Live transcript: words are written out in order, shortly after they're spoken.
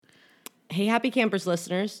Hey, Happy Campers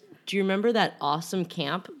listeners. Do you remember that awesome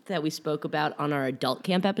camp that we spoke about on our adult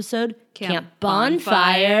camp episode? Camp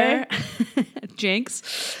Bonfire.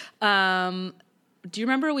 Jinx. Do you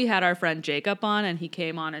remember we had our friend Jacob on, and he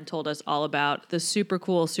came on and told us all about the super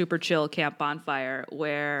cool, super chill Camp Bonfire,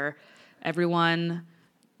 where everyone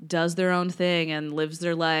does their own thing and lives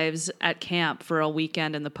their lives at camp for a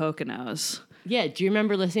weekend in the Poconos? Yeah, do you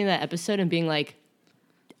remember listening to that episode and being like,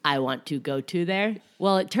 I want to go to there?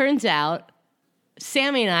 Well, it turns out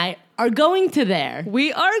Sammy and I are going to there.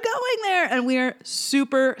 We are going there, and we are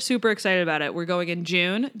super, super excited about it. We're going in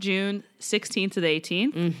June 16th to the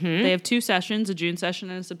 18th. Mm-hmm. They have 2 sessions, a June session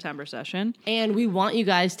and a September session. And we want you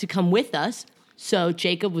guys to come with us. So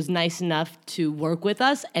Jacob was nice enough to work with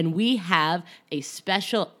us, and we have a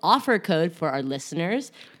special offer code for our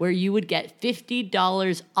listeners where you would get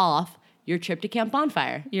 $50 off your trip to Camp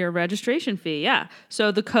Bonfire. Your registration fee, yeah.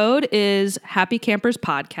 So the code is Happy Campers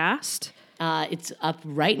Podcast. It's up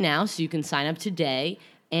right now, so you can sign up today,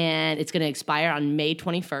 and it's going to expire on May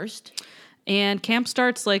 21st. And camp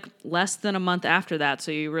starts like less than a month after that,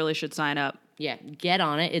 so you really should sign up. Yeah, get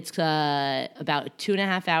on it. It's about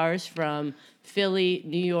 2.5 hours from Philly,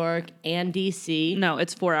 New York, and D.C. No,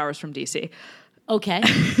 it's 4 hours from D.C. Okay,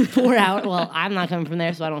 4 hours. Well, I'm not coming from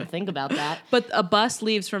there, so I don't think about that. But a bus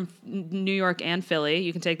leaves from New York and Philly.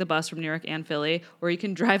 You can take the bus from New York and Philly, or you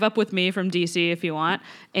can drive up with me from D.C. if you want.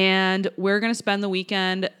 And we're going to spend the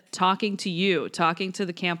weekend talking to you, talking to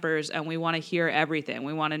the campers, and we want to hear everything.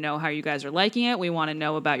 We want to know how you guys are liking it. We want to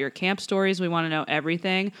know about your camp stories. We want to know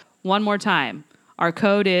everything. One more time, our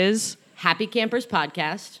code is Happy Campers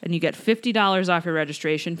Podcast. And you get $50 off your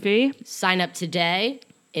registration fee. Sign up today.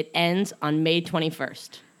 It ends on May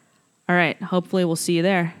 21st. All right. Hopefully we'll see you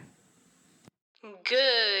there.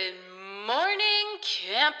 Good morning,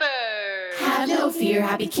 campers. Have no fear,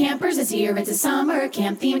 Happy Campers is here. It's a summer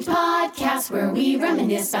camp-themed podcast where we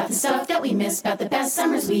reminisce about the stuff that we miss, about the best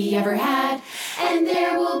summers we ever had. And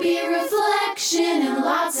there will be reflection and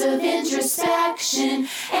lots of introspection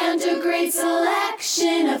and a great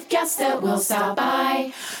selection of guests that will stop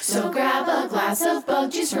by. So grab a glass of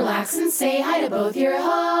bug juice, relax, and say hi to both your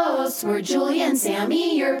hosts. We're Julia and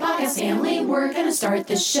Sammy, your podcast family. We're going to start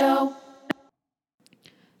the show.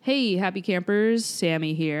 Hey, Happy Campers,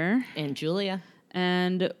 Sammy here. And Julia.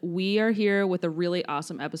 And we are here with a really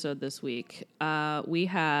awesome episode this week. We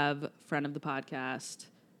have friend of the podcast.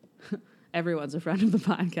 Everyone's a friend of the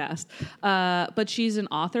podcast. But she's an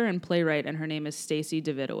author and playwright, and her name is Stacy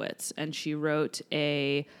Davidowitz. And she wrote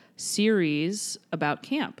a series about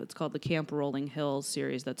camp. It's called the Camp Rolling Hills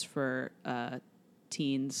series. That's for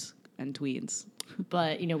teens and tweens.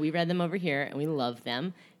 But, we read them over here, and we love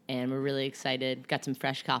them. And we're really excited. Got some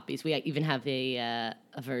fresh copies. We even have a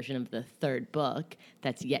version of the 3rd book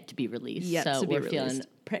that's yet to be released. We're feeling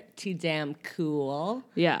pretty damn cool.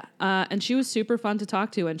 Yeah. And she was super fun to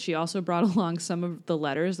talk to. And she also brought along some of the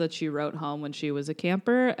letters that she wrote home when she was a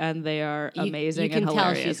camper. And they are amazing and hilarious.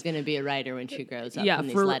 You can tell she's going to be a writer when she grows up from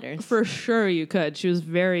these letters. For sure you could. She was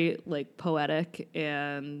very poetic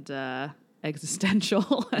and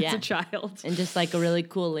existential as a child. And just a really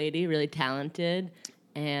cool lady, really talented.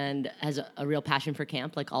 And has a real passion for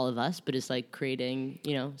camp, like all of us, but is creating,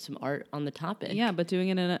 some art on the topic. Yeah, but doing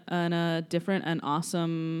it in a different and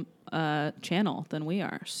awesome channel than we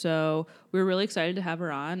are. So we were really excited to have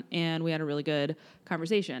her on, and we had a really good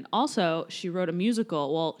conversation. Also, she wrote a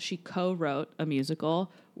musical. Well, she co-wrote a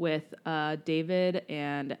musical with David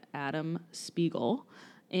and Adam Spiegel.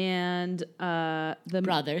 And they're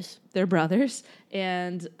brothers,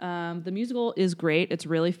 and the musical is great. It's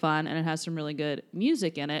really fun, and it has some really good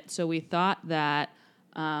music in it. So we thought that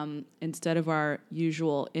instead of our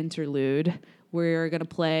usual interlude, we're going to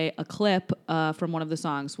play a clip from one of the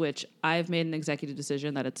songs, which I've made an executive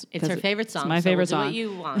decision that it's her favorite song. It's my favorite song. What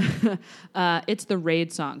you want. It's the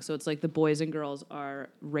raid song. So it's the boys and girls are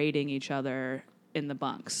raiding each other in the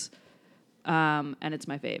bunks. And it's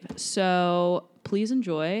my fave. So please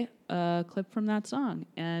enjoy a clip from that song,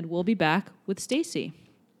 and we'll be back with Stacy.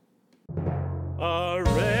 A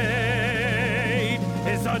raid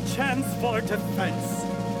is a chance for defense,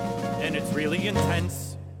 and it's really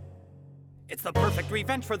intense. It's the perfect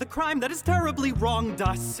revenge for the crime that has terribly wronged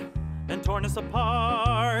us and torn us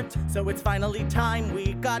apart. So it's finally time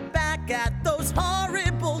we got back at those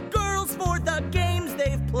horrible girls for the games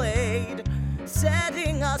they've played,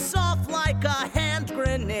 setting us off like a hand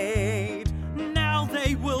grenade. Now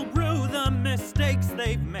they will rue the mistakes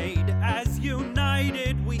they've made. As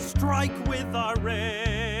united we strike with our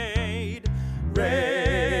raid.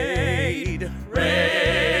 Raid,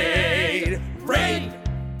 raid, raid.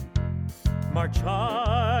 March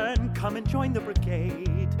on, come and join the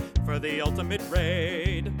brigade. for the ultimate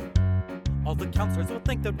raid. All the counselors will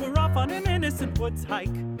think that we're off on an innocent woods hike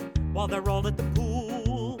while they're all at the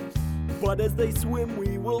pool. But as they swim,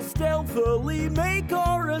 we will stealthily make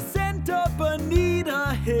our ascent up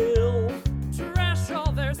Anita Hill. Trash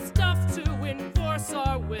all their stuff to enforce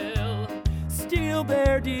our will. Steal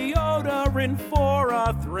their deodorant for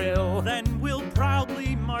a thrill. Then we'll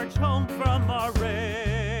proudly march home from our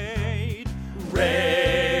raid.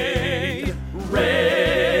 Raid,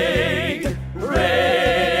 raid,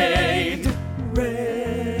 raid,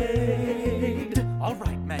 raid. All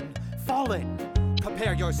right, men, fall in.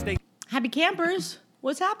 Prepare your state. Happy campers.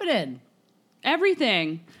 What's happening?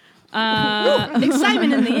 Everything.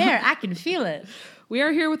 Excitement in the air. I can feel it. We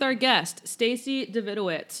are here with our guest, Stacy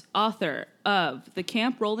Davidowitz, author of the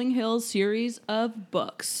Camp Rolling Hills series of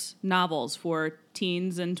books, novels for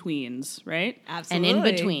teens and tweens, right? Absolutely. And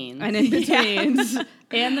in between. And in betweens.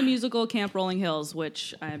 And the musical Camp Rolling Hills,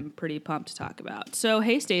 which I'm pretty pumped to talk about. So,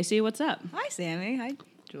 hey, Stacy, what's up? Hi, Sammy. Hi,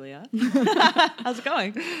 Julia. How's it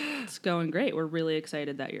going? It's going great. We're really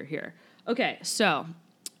excited that you're here. Okay, so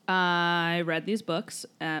I read these books.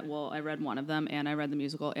 I read one of them, and I read the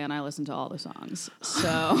musical, and I listened to all the songs. So,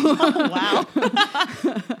 Wow.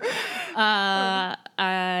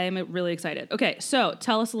 I'm really excited. Okay, so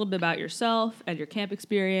tell us a little bit about yourself and your camp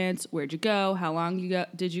experience. Where'd you go? How long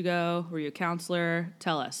did you go? Were you a counselor?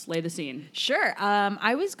 Tell us. Lay the scene. Sure.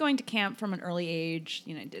 I was going to camp from an early age.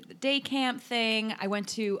 I did the day camp thing. I went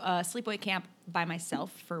to sleepaway camp by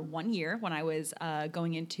myself for 1 year when I was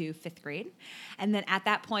going into 5th grade. And then at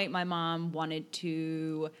that point, my mom wanted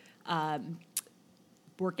to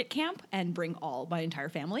work at camp and bring my entire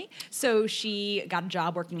family. So she got a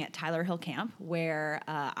job working at Tyler Hill Camp, where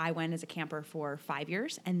I went as a camper for 5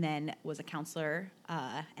 years and then was a counselor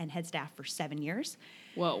and head staff for 7 years.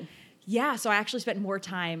 Whoa. Yeah, so I actually spent more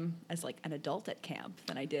time as like an adult at camp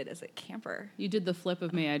than I did as a camper. You did the flip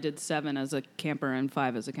of me. I did 7 as a camper and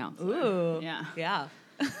 5 as a counselor. Ooh. Yeah. Yeah.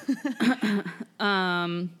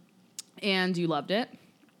 And you loved it?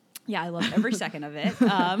 Yeah, I loved every second of it.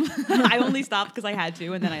 I only stopped because I had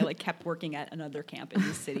to, and then I kept working at another camp in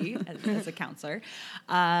the city as a counselor.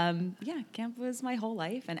 Yeah, camp was my whole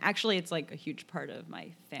life, and actually, it's like a huge part of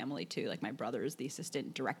my family too. Like my brother is the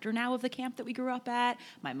assistant director now of the camp that we grew up at.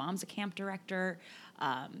 My mom's a camp director.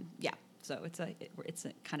 Yeah, so it's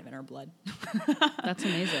kind of in our blood. That's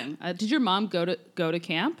amazing. Did your mom go to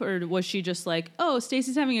camp, or was she just like, oh,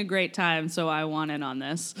 Stacy's having a great time, so I want in on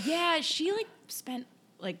this? Yeah, she spent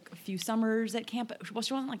a few summers at camp. Well,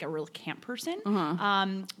 she wasn't like a real camp person,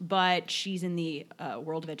 but she's in the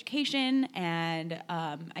world of education, and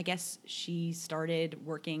I guess she started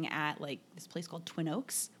working at this place called Twin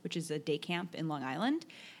Oaks, which is a day camp in Long Island.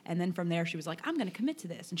 And then from there, she was like, I'm going to commit to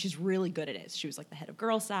this, and she's really good at it. She was the head of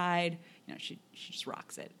girl side. She just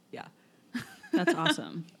rocks it. Yeah, that's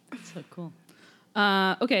awesome. So cool.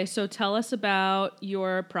 Okay, so tell us about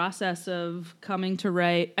your process of coming to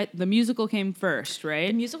write. The musical came first, right?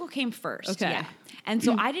 The musical came first. Okay. Yeah. And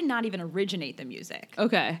so I did not even originate the music.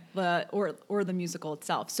 Okay. Or the musical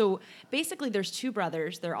itself. So basically there's 2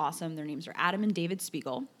 brothers. They're awesome. Their names are Adam and David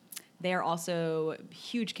Spiegel. They are also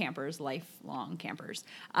huge campers, lifelong campers.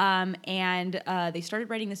 And they started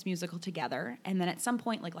writing this musical together. And then at some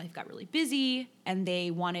point, life got really busy, and they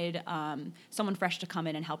wanted someone fresh to come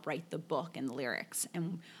in and help write the book and the lyrics.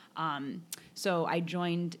 And so I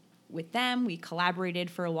joined with them. We collaborated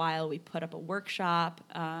for a while. We put up a workshop.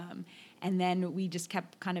 And then we just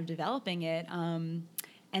kept kind of developing it. And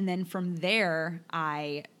then from there,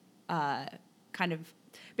 I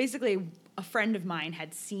basically, a friend of mine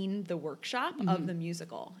had seen the workshop of the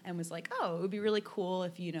musical and was like, oh, it would be really cool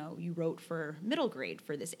if, you wrote for middle grade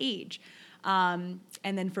for this age. And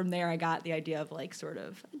then from there, I got the idea of sort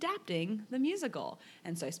of adapting the musical.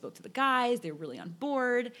 And so I spoke to the guys. They were really on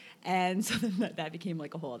board. And so then that became a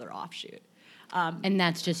whole other offshoot. And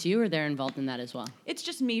that's just you, or they're involved in that as well? It's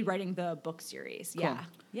just me writing the book series. Cool. Yeah.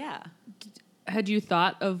 Yeah. Had you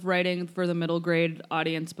thought of writing for the middle grade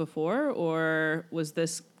audience before, or was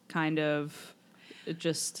this kind of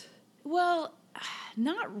just... Well,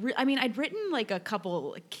 not really. I mean, I'd written a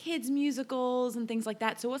couple kids musicals and things like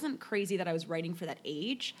that, so it wasn't crazy that I was writing for that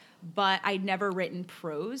age, but I'd never written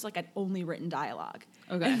prose. I'd only written dialogue.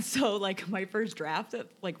 Okay. And so my first draft of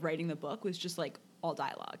writing the book was just all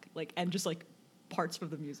dialogue, and just parts from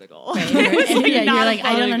the musical. Right. You're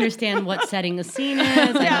I don't understand what setting the scene is.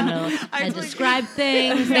 I don't know how to describe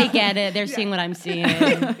things. They get it. They're seeing what I'm seeing.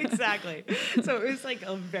 Exactly. So it was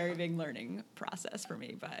a very big learning process for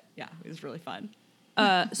me, but yeah, it was really fun.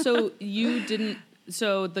 So you didn't...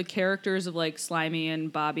 So the characters of Slimy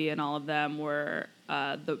and Bobby and all of them were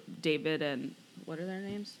the David and what are their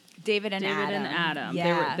names? David and Adam.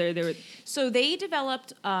 Yeah. They were. So they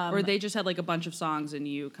developed, Or they just had like a bunch of songs, and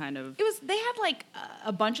you kind of. They had like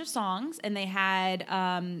a bunch of songs, and they had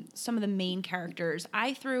some of the main characters.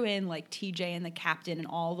 I threw in like TJ and the Captain and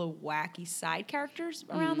all the wacky side characters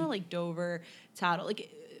around there, like Dover, Toddle.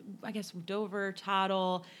 Like, I guess Dover,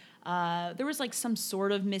 Toddle. There was like some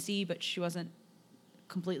sort of Missy, but she wasn't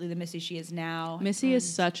completely the Missy she is now. Missy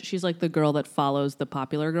is she's like the girl that follows the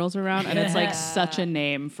popular girls around, and it's like such a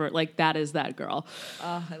name for, like, that is that girl.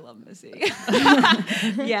 Oh, I love Missy.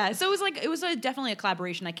 Yeah, so it was definitely a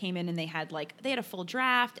collaboration. I came in and they had a full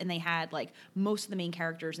draft, and they had like most of the main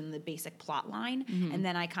characters in the basic plot line, and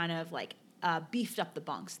then I kind of like beefed up the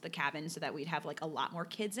bunks, the cabin, so that we'd have like a lot more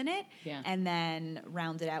kids in it. Yeah. And then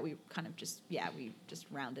rounded out, we just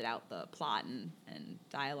rounded out the plot and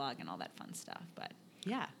dialogue and all that fun stuff. But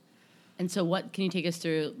yeah. And so what can you take us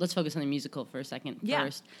through? Let's focus on the musical for a second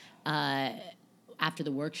first. After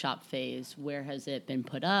the workshop phase, where has it been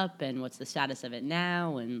put up, and what's the status of it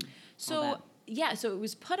now? And so it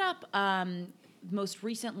was put up most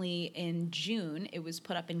recently in June. It was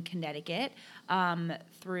put up in Connecticut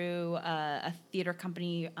through a theater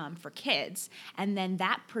company for kids. And then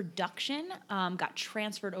that production got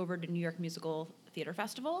transferred over to New York Musical Theater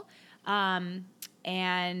Festival. So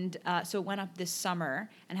it went up this summer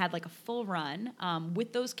and had like a full run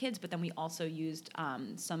with those kids, but then we also used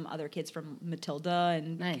some other kids from Matilda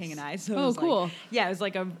and King and I. So it was cool. Like, it was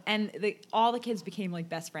like all the kids became like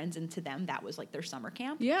best friends, and to them that was like their summer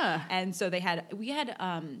camp. Yeah. And so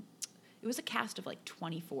it was a cast of like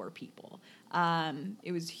 24 people.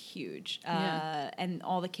 It was huge. And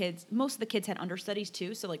all the kids, most of the kids had understudies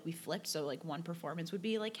too. So like we flipped. So like one performance would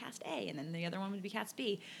be like cast A, and then the other one would be cast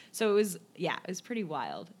B. So it was pretty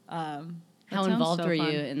wild. How involved were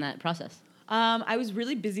you in that process? I was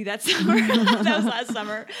really busy that summer. That was last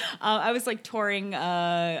summer. I was like touring.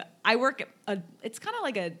 I work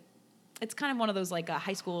it's kind of one of those like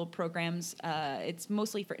high school programs. It's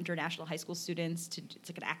mostly for international high school students. It's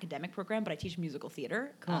like an academic program, but I teach musical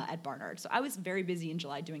theater at Barnard. So I was very busy in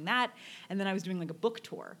July doing that, and then I was doing like a book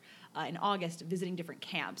tour in August, visiting different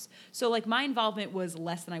camps. So like my involvement was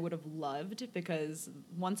less than I would have loved, because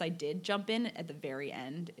once I did jump in at the very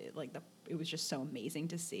end, it was just so amazing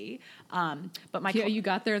to see. But you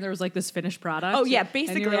got there and there was like this finished product. Oh yeah,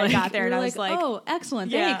 basically I got there and I was like, oh,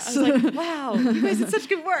 excellent, yeah, thanks. I was like, wow, you guys did such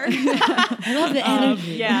good work. I love the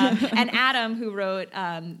energy. Yeah, and Adam, who wrote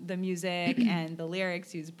the music and the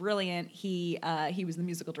lyrics, who's brilliant. He was the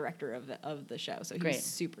musical director of the show, so he was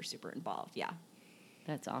super, super involved. Yeah.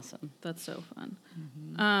 That's awesome. That's so fun.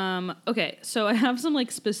 Mm-hmm. Okay, so I have some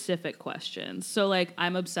like specific questions. So like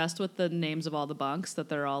I'm obsessed with the names of all the bunks, that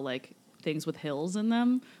they're all like things with hills in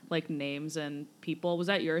them, like names and people. Was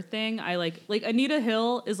that your thing? I like Anita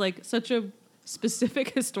Hill is like such a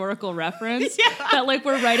specific historical reference that like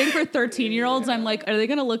we're writing for 13-year-olds. I'm like, are they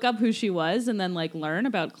going to look up who she was and then like learn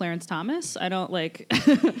about Clarence Thomas? I don't like.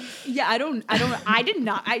 Yeah, I did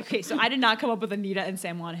not come up with Anita and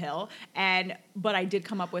San Juan Hill, but I did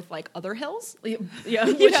come up with like other hills. Yeah,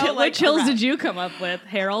 which hills did you come up with?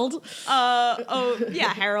 Harold?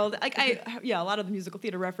 Harold. A lot of the musical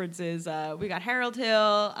theater references. We got Harold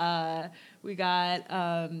Hill. We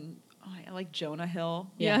got. I like Jonah Hill.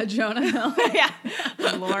 Yeah, Jonah Hill. Yeah.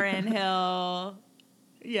 Lauren Hill.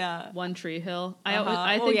 Yeah. One Tree Hill.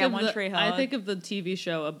 I think of the TV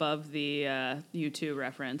show above the U2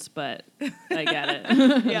 reference, but I get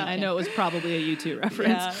it. Yeah. I know it was probably a U2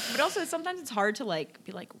 reference. Yeah. But also sometimes it's hard to like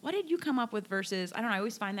be like, what did you come up with versus, I don't know, I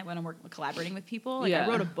always find that when I'm collaborating with people, like I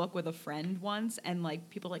wrote a book with a friend once, and like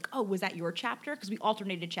people are like, oh, was that your chapter? Because we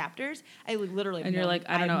alternated chapters. I literally And you're like,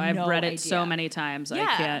 I don't know, I've read it so many times. Yeah.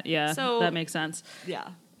 I can't. Yeah. So that makes sense. Yeah.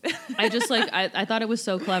 I just like I thought it was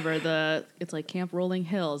so clever. It's like Camp Rolling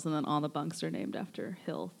Hills, and then all the bunks are named after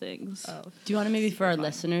hill things. Oh. Do you want to maybe for our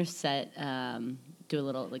listeners do a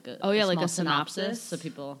little like a synopsis so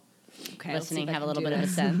people listening have a little bit of a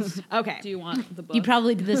sense? Okay. Do you want the book? You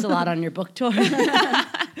probably did this a lot on your book tour.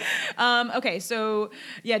 Okay, so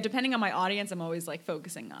yeah, depending on my audience, I'm always like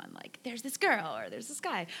focusing on like there's this girl or there's this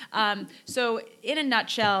guy. So in a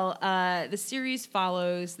nutshell, the series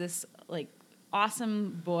follows this like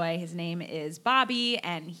awesome boy. His name is Bobby,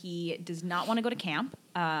 and he does not want to go to camp.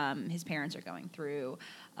 His parents are going through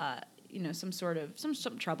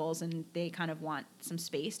some troubles, and they kind of want some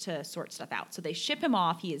space to sort stuff out. So they ship him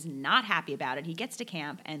off. He is not happy about it. He gets to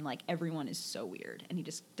camp, and like everyone is so weird, and he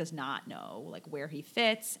just does not know like where he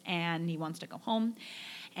fits, and he wants to go home.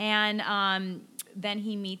 And then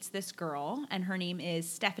he meets this girl, and her name is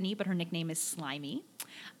Stephanie, but her nickname is Slimy.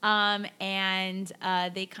 And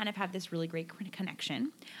they kind of have this really great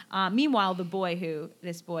connection. Meanwhile,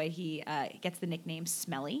 he gets the nickname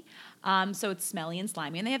Smelly. So it's Smelly and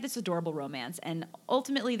Slimy, and they have this adorable romance. And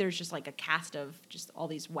ultimately, there's just like a cast of just all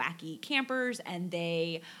these wacky campers, and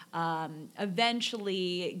they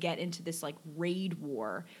eventually get into this like raid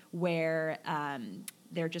war where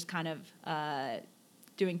they're just kind of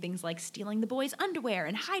doing things like stealing the boys' underwear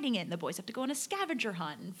and hiding it, and the boys have to go on a scavenger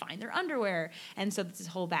hunt and find their underwear. And so this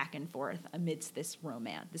whole back and forth amidst this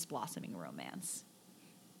romance, this blossoming romance.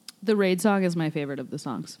 The raid song is my favorite of the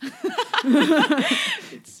songs.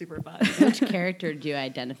 It's super fun. Which character do you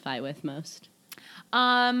identify with most?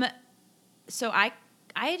 So I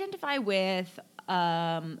identify with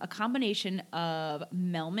a combination of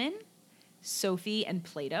Melman, Sophie, and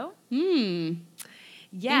Plato.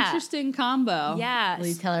 Yeah. Interesting combo. Yeah. Will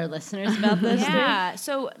you tell our listeners about this? Yeah.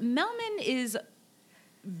 So Melman is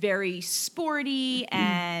very sporty,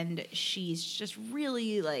 and she's just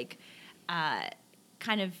really like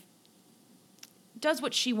kind of does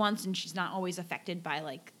what she wants, and she's not always affected by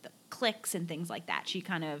like the cliques and things like that. She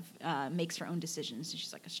kind of makes her own decisions.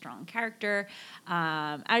 She's like a strong character.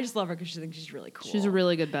 I just love her because I think she's really cool. She's a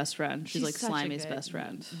really good best friend. She's like such a Slimy's good- best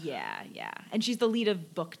friend. Yeah, yeah. And she's the lead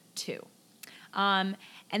of book 2. And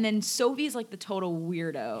then Sophie's like the total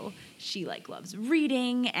weirdo. She like loves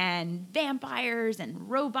reading and vampires and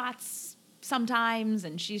robots sometimes,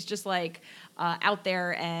 and she's just like out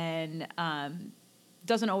there and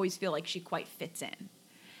doesn't always feel like she quite fits in.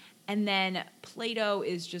 And then Plato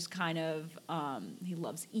is just kind of he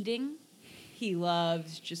loves eating. He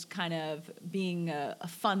loves just kind of being a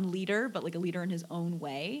fun leader, but like a leader in his own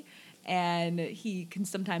way. And he can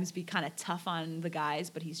sometimes be kind of tough on the guys,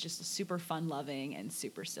 but he's just super fun-loving and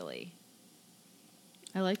super silly.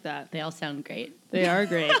 I like that. They all sound great. They are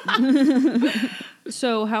great.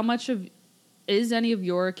 So how much is any of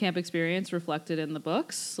your camp experience reflected in the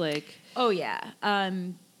books? Like, Oh, yeah.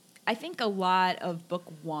 I think a lot of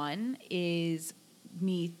book 1 is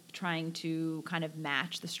me trying to kind of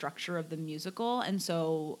match the structure of the musical. And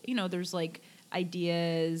so, there's like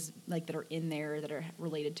ideas like that are in there that are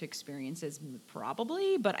related to experiences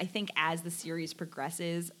probably, but I think as the series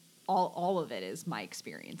progresses, all of it is my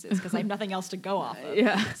experiences because I have nothing else to go off of.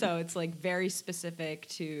 Yeah. So it's like very specific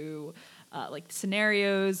to like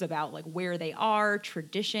scenarios about like where they are,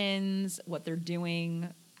 traditions, what they're doing,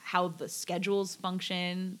 how the schedules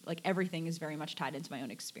function. Like everything is very much tied into my own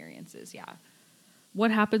experiences. Yeah.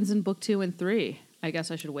 what happens in book 2 and 3? I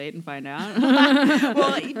guess I should wait and find out.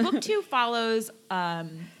 Well, book two follows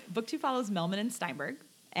Melman and Steinberg.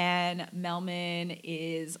 And Melman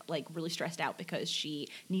is like really stressed out because she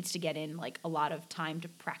needs to get in like a lot of time to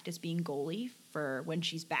practice being goalie for when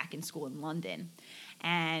she's back in school in London.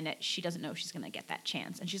 And she doesn't know if she's going to get that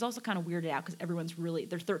chance. And she's also kind of weirded out because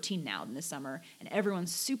they're 13 now in this summer, and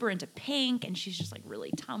everyone's super into pink, and she's just like really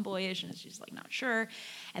tomboyish, and she's like not sure.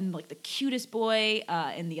 And like the cutest boy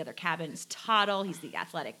in the other cabin is Toddle. He's the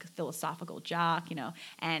athletic, philosophical jock,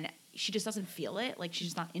 and she just doesn't feel it. Like she's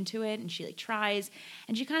just not into it, and she like tries,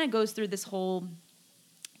 and she kind of goes through this whole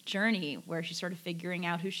journey where she's sort of figuring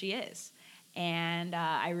out who she is. And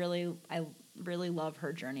I really love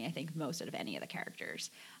her journey, I think, most out of any of the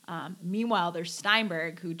characters. Meanwhile, there's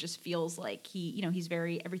Steinberg, who just feels like he's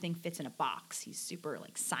everything fits in a box. He's super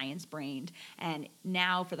like science-brained. And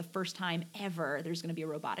now for the first time ever, there's going to be a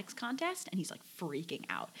robotics contest, and he's like freaking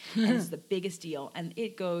out. And it's the biggest deal. And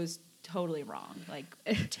it goes totally wrong, like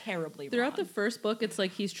terribly wrong. Throughout the first book, it's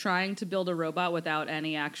like he's trying to build a robot without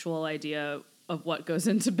any actual idea of what goes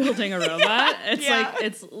into building a robot.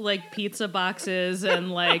 It's like pizza boxes and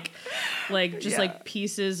like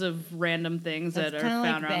pieces of random things that are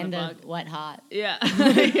found around the book. Wet Hot. Yeah.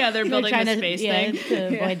 Yeah, they're building a space thing.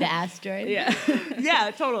 To avoid the asteroid. Yeah.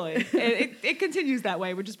 Yeah, totally. It continues that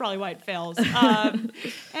way, which is probably why it fails. And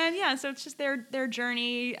yeah, so it's just their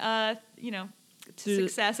journey, to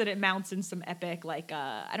success, and it mounts in some epic, like,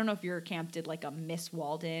 I don't know if your camp did like a Miss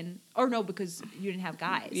Walden, or no, because you didn't have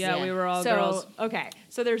guys. Yeah, we were all girls. Okay,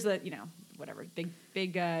 so there's a, whatever, big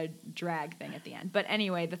drag thing at the end. But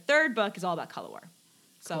anyway, the third book is all about color war.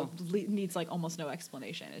 So needs like almost no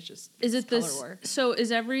explanation. It's just color war. So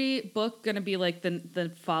is every book going to be like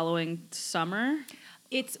the following summer?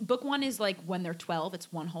 It's book 1 is like when they're 12,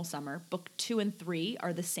 it's one whole summer. Book 2 and 3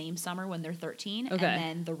 are the same summer when they're 13. Okay. And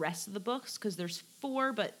then the rest of the books, because there's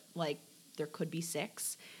 4, but like there could be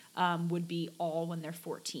 6, would be all when they're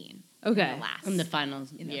 14. Okay. In the last. In the final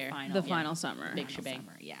in the year. final, Final summer. Big final shebang.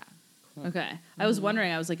 summer, yeah. Okay. I was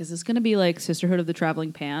wondering, I was like, is this going to be like Sisterhood of the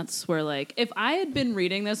Traveling Pants? Where like, if I had been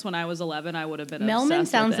reading this when I was 11, I would have been Melman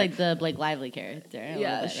obsessed sounds with it. like the Blake Lively character. A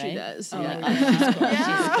Yeah, little bit, she right? does. I'm Yeah. like, oh, she's cool. She's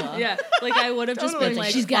cool. Yeah, like I would have just It's been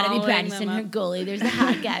like, she's got to be following practicing them her up. goalie. There's a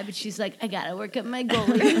hot guy, but she's like, I got to work up my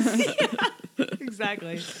goalies.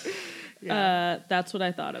 Exactly. That's what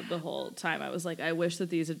I thought of the whole time. I was like, I wish that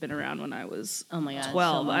these had been around when I was Oh my God, so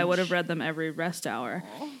 12. I would have much. read them every rest hour.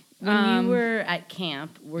 When you were at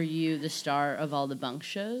camp, were you the star of all the bunk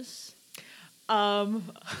shows?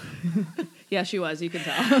 Yeah, she was. You can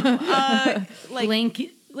tell. Like,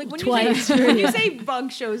 Blink like when twice. when you say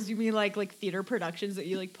bunk shows, you mean like theater productions that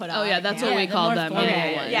you like put on? Oh, yeah, at that's camp? what we the called more them. formal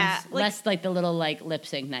Yeah, ones. yeah. Like- Less like the little like lip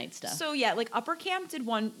sync night stuff. So yeah, like upper camp did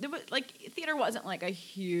one. There was, like theater wasn't like a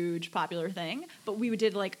huge popular thing, but we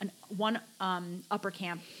did like one upper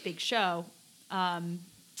camp big show.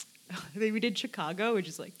 We did Chicago, which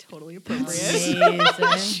is like totally appropriate. Amazing.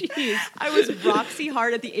 Jeez. I was Roxy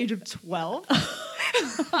Hart at the age of 12.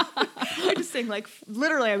 I just sing like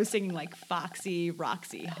literally I was singing like Foxy,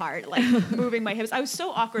 Roxy Hart, like moving my hips. I was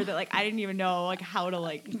so awkward that like I didn't even know like how to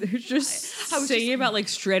like They're just I was singing just- about like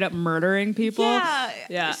straight up murdering people.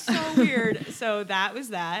 Yeah. So weird. So that was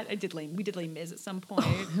that. We did Les Mis at some point.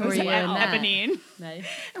 Were you in that? Eponine. Nice.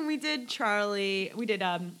 And we did Charlie. We did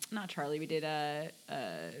not Charlie. We did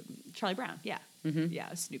Charlie Brown. Yeah.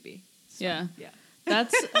 Yeah, Snoopy. So, Yeah. Yeah.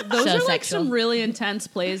 Those So are like sexual. some really intense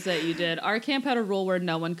plays that you did. Our camp had a rule where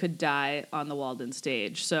no one could die on the Walden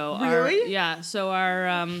stage. So Really?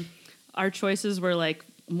 our choices were like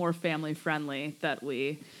more family friendly that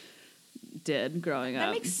we did growing That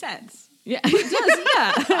up. makes sense. Yeah, it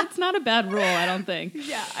does. Yeah, it's not a bad rule, I don't think.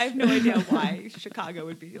 Yeah, I have no idea why Chicago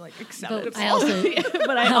would be like acceptable. But I also,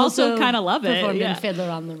 But I also kind of love it. performed Yeah. in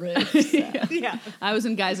Fiddler on the Roof. So. yeah. I was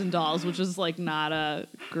in Guys and Dolls, which is like not a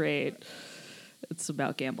great. It's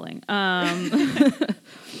about gambling. And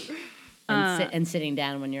sitting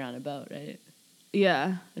down when you're on a boat, right?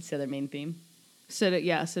 Yeah. That's the other main theme. Sit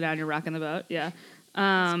down, you're rocking the boat. Yeah.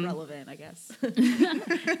 It's relevant, I guess.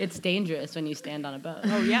 It's dangerous when you stand on a boat.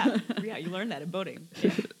 Oh yeah. Yeah, you learned that in boating.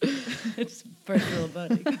 It's first rule of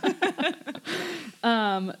boating.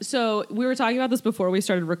 So we were talking about this before we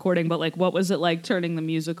started recording, but like, what was it like turning the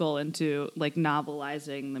musical into like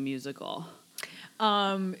novelizing the musical?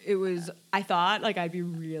 It was. I thought like I'd be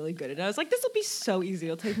really good at it. I was like, this will be so easy.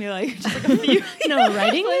 It'll take me like just like a few. No,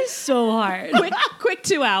 writing is so hard. Quick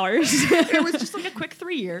 2 hours. It was just like a quick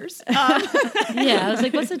 3 years. Yeah, I was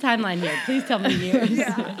like, what's the timeline here? Please tell me years.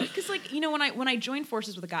 Yeah, because like when I joined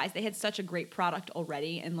forces with the guys, they had such a great product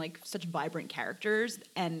already and like such vibrant characters,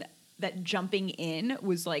 and that jumping in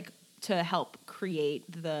was like to help create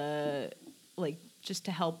the like just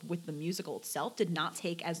to help with the musical itself did not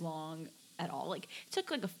take as long at all. Like it took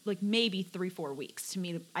like maybe 3-4 weeks. To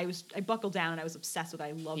me, I buckled down and I was obsessed with it.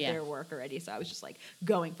 I loved their work already, so I was just like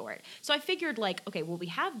going for it. So I figured like, okay, well we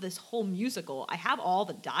have this whole musical. I have all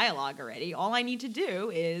the dialogue already. All I need to do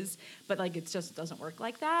is, but like it just doesn't work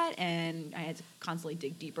like that. And I had to constantly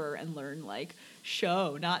dig deeper and learn like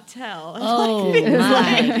show, not tell. Oh Like,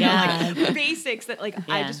 my God. like, basics that like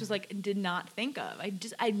I Yeah. just was like did not think of.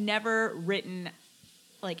 I'd never written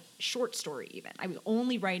like short story even. I was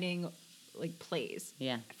only writing like plays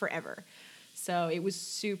forever. So it was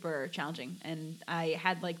super challenging. And I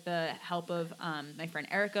had like the help of my friend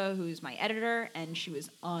Erica, who's my editor, and she was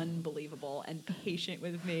unbelievable and patient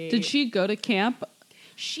with me. Did she go to camp?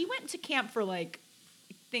 She went to camp for like,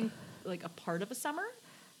 I think like a part of a summer.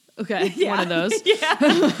 Okay, one of those. Yeah.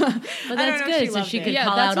 But I that's don't know if good. she So loved she it. could Yeah,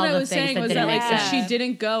 call that's out what all I the was things saying that was didn't that make like if sense. she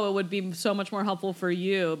didn't go, it would be so much more helpful for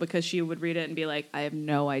you because she would read it and be like, I have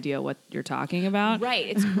no idea what you're talking about. Right.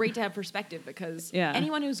 It's great to have perspective because Yeah.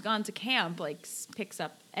 anyone who's gone to camp like picks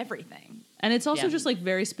up everything. And it's also Yeah. just like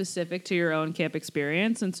very specific to your own camp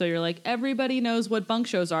experience. And so you're like, everybody knows what bunk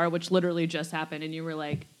shows are, which literally just happened. And you were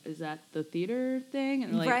like, is that the theater thing?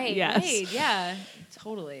 And like, Right. yes. Right. Yeah.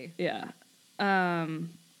 Totally. Yeah.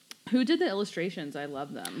 Who did the illustrations? I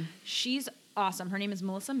love them. She's awesome. Her name is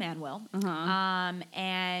Melissa Manuel.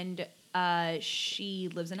 And she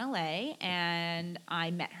lives in LA, and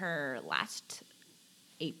I met her last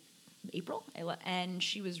April, and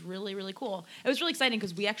she was really, really cool. It was really exciting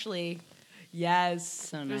because we actually, So it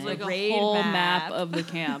was nice. like A raid whole map of the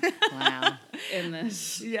camp. Wow. in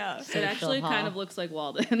this. Yeah. It actually hall. kind of looks like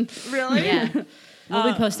Walden. Really? Yeah.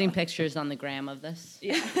 We'll be posting pictures on the gram of this.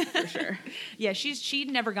 Yeah, for sure. Yeah, she'd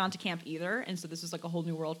never gone to camp either, and so this was like a whole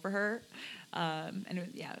new world for her. And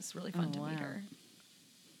it was really fun to meet wow. her.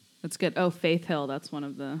 That's good. Oh, Faith Hill. That's one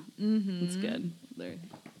of the. That's good.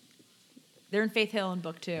 They're in Faith Hill in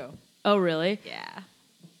book 2. Oh, really? Yeah,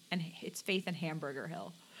 and it's Faith and Hamburger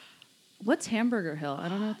Hill. What's Hamburger Hill? I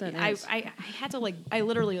don't know what that is. I had to I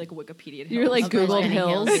literally Wikipedia. You were like Okay, Googled any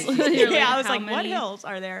hills. hills. You're Yeah, I was how like, what many hills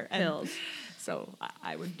are there? And hills? So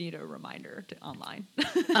I would need a reminder online.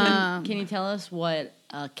 Can you tell us what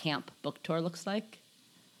a camp book tour looks like?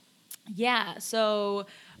 Yeah. So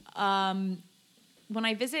when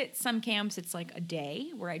I visit some camps, it's like a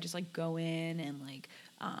day where I just go in and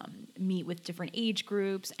meet with different age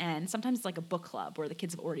groups, and sometimes it's like a book club where the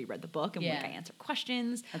kids have already read the book and I answer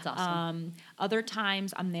questions. That's awesome. Other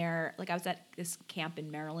times I'm there, I was at this camp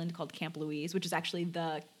in Maryland called Camp Louise, which is actually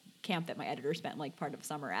the camp that my editor spent part of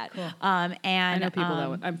summer at. Cool. And I know people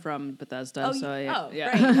that I'm from Bethesda, so yeah. Right. Oh,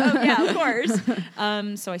 yeah, of course.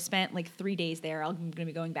 So I spent 3 days there. I'm going to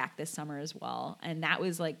be going back this summer as well. And that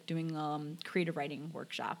was doing creative writing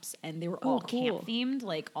workshops. And they were all cool. camp themed.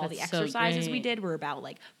 All the That's so exercises we great. did were about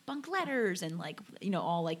bunk letters and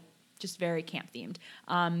all just very camp themed.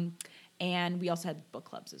 And we also had book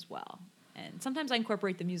clubs as well. And sometimes I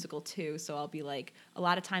incorporate the musical too. So I'll be a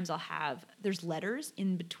lot of times there's letters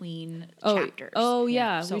in between chapters. Oh,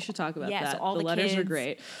 yeah. So, we should talk about that. So all the letters are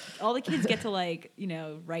great. All the kids get to write,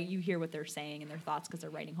 you hear what they're saying and their thoughts because they're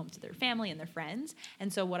writing home to their family and their friends.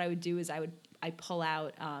 And so what I would do is I pull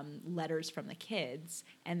out letters from the kids,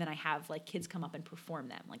 and then I have kids come up and perform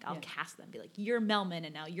them. I'll cast them, be you're Melman,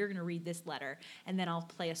 and now you're going to read this letter. And then I'll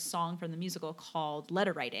play a song from the musical called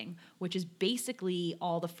Letter Writing, which is basically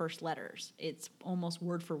all the first letters. It's almost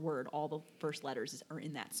word for word. All the first letters are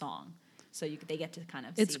in that song. So they get to kind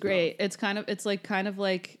of It's see great. both. It's kind of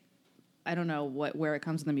like I don't know where it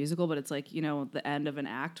comes in the musical, but it's the end of an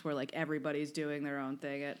act where everybody's doing their own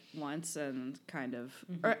thing at once and kind of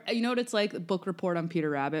or you know what it's like, book report on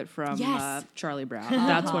Peter Rabbit from Yes. Charlie Brown.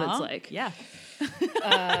 That's what it's like. Yeah.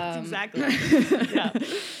 That's exactly right. Yeah.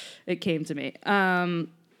 It came to me.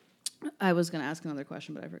 I was going to ask another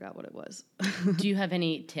question, but I forgot what it was. Do you have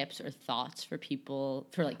any tips or thoughts for people,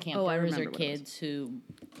 for campers or remember what it was. kids who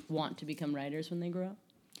want to become writers when they grow up?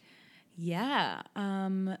 Yeah.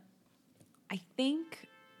 I think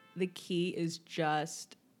the key is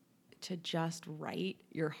just to write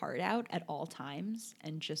your heart out at all times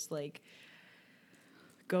and just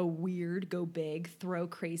go weird, go big, throw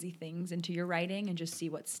crazy things into your writing and just see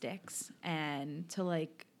what sticks, and to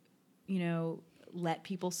let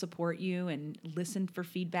people support you and listen for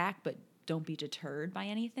feedback, but don't be deterred by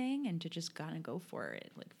anything, and to just kind of go for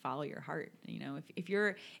it. Follow your heart. If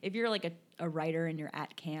you're a writer and you're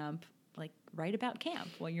at camp, write about camp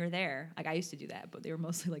when you're there. I used to do that, but they were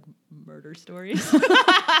mostly murder stories. Murder,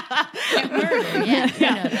 yeah, you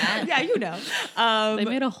know that. Yeah, you know. They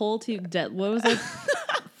made a whole team. What was it?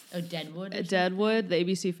 Oh, Deadwood. or Deadwood, the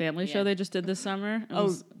ABC Family show Yeah. they just did this summer.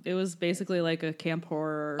 It was basically like a camp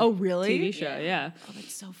horror. Oh, really? TV show, yeah. Oh,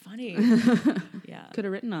 that's so funny. Yeah. Could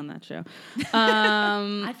have written on that show.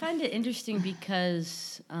 I find it interesting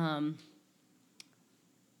because kind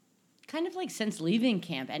of since leaving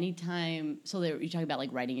camp, anytime, you talk about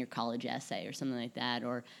writing your college essay or something like that,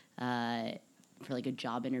 or for a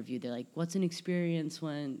job interview, they're like, what's an experience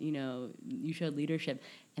when, you showed leadership?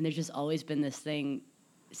 And there's just always been this thing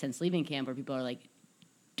since leaving camp where people are like,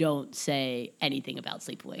 don't say anything about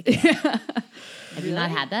sleepaway camp. Have you not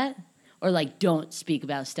had that? Or don't speak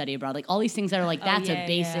about study abroad. All these things that are that's a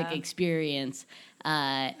basic experience.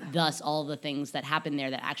 Thus, all the things that happened there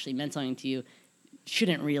that actually meant something to you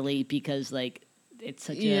shouldn't really, because it's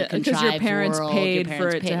such a contrived because your parents world. paid Your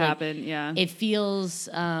for parents it to happen. Yeah, it feels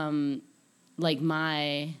when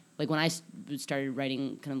I started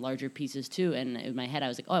writing kind of larger pieces too, and in my head I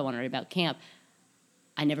was like, oh, I want to write about camp.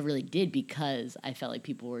 I never really did because I felt like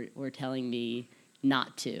people were telling me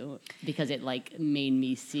not to, because it made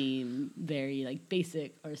me seem very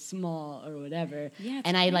basic or small or whatever. Yeah, it's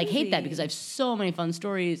and I hate that crazy. because I have so many fun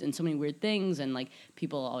stories and so many weird things, and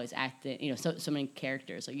people always act so many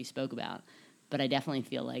characters you spoke about. But I definitely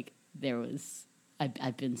feel like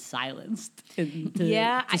I've been silenced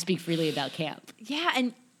to speak freely about camp. Yeah,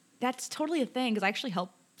 and that's totally a thing, because I actually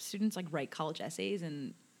help students write college essays,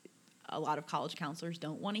 and a lot of college counselors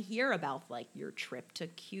don't want to hear about like your trip to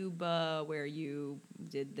Cuba where you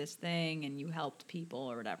did this thing and you helped people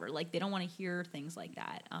or whatever. Like they don't want to hear things like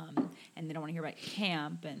that, and they don't want to hear about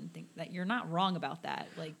camp and think that you're not wrong about that.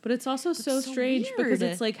 Like, but it's also so strange weird. because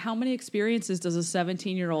it's like, how many experiences does a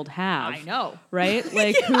 17-year-old have? I know, right?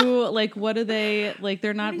 Like who? Like what do they? Like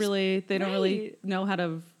they're not really. They don't really right. know how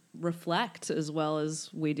to reflect as well as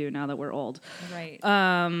we do now that we're old. Right.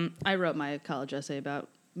 I wrote my college essay about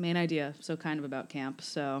main idea, so kind of about camp.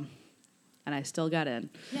 So, and I still got in.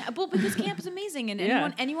 Yeah, well, because camp is amazing, and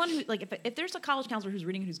Yeah. anyone who like if there's a college counselor who's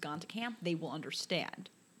reading who's gone to camp, they will understand.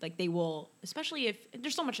 Like they will, especially if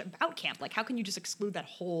there's so much about camp. Like how can you just exclude that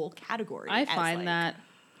whole category? I as, find like, that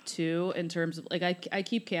too in terms of like I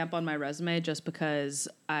keep camp on my resume just because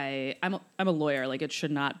I'm a lawyer, like it should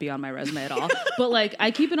not be on my resume at all. But like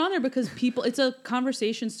I keep it on there because people, it's a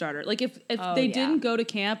conversation starter. Like if they didn't go to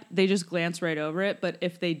camp, they just glance right over it, but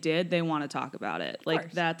if they did, they want to talk about it. Like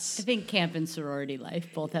course. that's I think camp and sorority life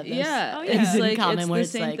both have this. yeah, things it's in like common it's where the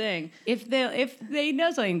it's same like, thing. If they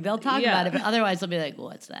know something, they'll talk Yeah. about it, but otherwise they'll be like,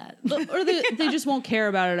 "What's that?" Or they just won't care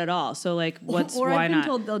about it at all. So like what's or why I've been not?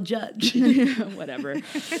 told they'll judge. Whatever.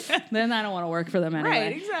 Then I don't want to work for them anyway.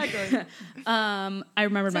 Right, exactly. I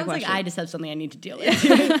remembered my Sounds like question. I just have something I need to deal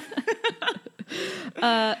with.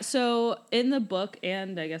 So in the book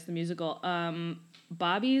and I guess the musical,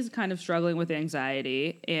 Bobby's kind of struggling with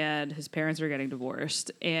anxiety and his parents are getting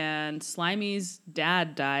divorced and Slimy's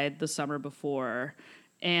dad died the summer before.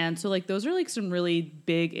 And so like those are like some really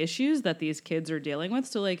big issues that these kids are dealing with.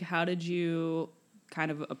 So like how did you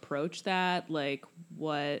kind of approach that? Like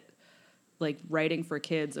what, like writing for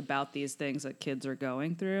kids about these things that kids are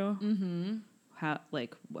going through? Mm-hmm.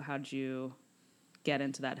 How'd you get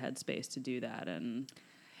into that headspace to do that, and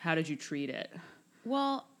how did you treat it?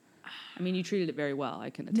 Well, I mean, you treated it very well. I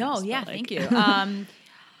can attest. no, but, yeah, like, thank you.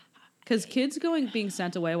 Because kids being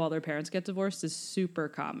sent away while their parents get divorced is super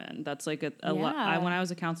common. That's like a lot. Yeah. When I was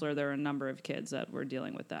a counselor, there were a number of kids that were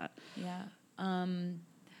dealing with that. Yeah.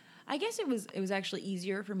 I guess it was actually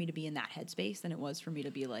easier for me to be in that headspace than it was for me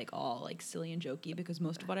to be like all like silly and jokey because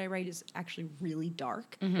most of what I write is actually really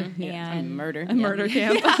dark and Murder. A murder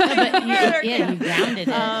camp. But you grounded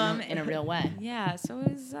it in a real way. yeah. So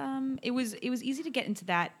it was easy to get into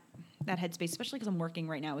that headspace, especially because I'm working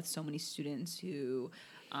right now with so many students who,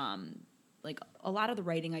 like a lot of the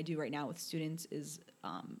writing I do right now with students is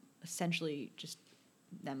essentially just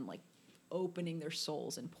them like opening their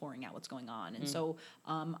souls and pouring out what's going on, and so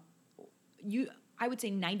I would say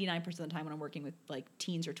 99% of the time when I'm working with like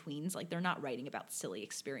teens or tweens, like they're not writing about silly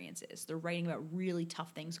experiences. They're writing about really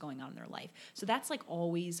tough things going on in their life. So that's like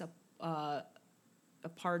always a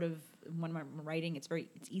part of when I'm writing. It's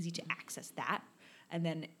easy to access that, and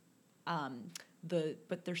then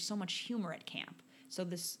but there's so much humor at camp.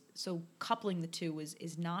 So coupling the two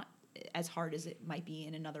is not as hard as it might be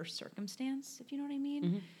in another circumstance, if you know what I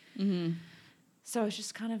mean. Mm-hmm. Mm-hmm. So it's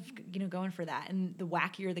just kind of, going for that. And the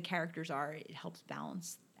wackier the characters are, it helps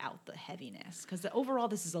balance out the heaviness. Because overall,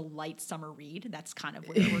 this is a light summer read. That's kind of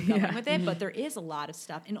where we're going with it. But there is a lot of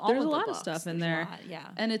stuff in all There's of the a lot books. of stuff in There's a there. lot, yeah.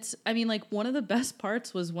 And it's, I mean, like one of the best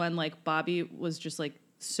parts was when like Bobby was just like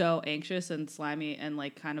so anxious and Slimy and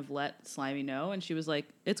like kind of let Slimy know. And she was like,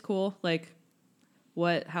 it's cool. Like,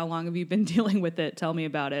 how long have you been dealing with it? Tell me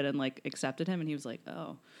about it. And like accepted him. And he was like,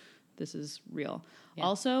 oh, this is real. Yeah.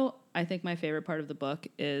 Also, I think my favorite part of the book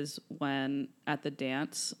is when at the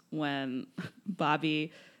dance, when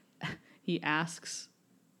Bobby, he asks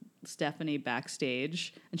Stephanie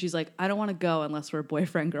backstage and she's like, I don't want to go unless we're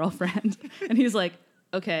boyfriend, girlfriend. And he's like,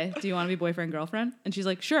 okay, do you want to be boyfriend, girlfriend? And she's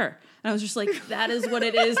like, sure. And I was just like, that is what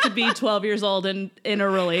it is to be 12 years old and in a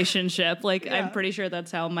relationship. Like, yeah. I'm pretty sure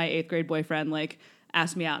that's how my 8th grade boyfriend, like,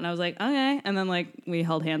 asked me out. And I was like, okay. And then, like, we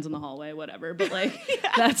held hands in the hallway, whatever. But, like,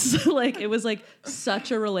 that's, like, it was, like,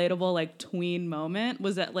 such a relatable, like, tween moment.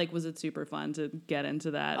 Was it super fun to get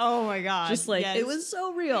into that? Oh, my God. Just, like, yes. It was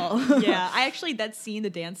so real. Yeah. I actually, that scene, the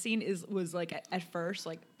dance scene, was, like, at first,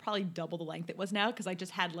 like, probably double the length it was now because I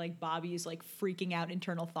just had like Bobby's like freaking out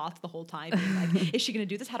internal thoughts the whole time being like, is she gonna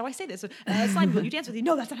do this? How do I say this? Slime, will you dance with you?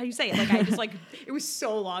 No, that's not how you say it. Like I just like, it was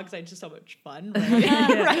so long because I had just so much fun,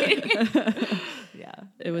 right? Right. Yeah.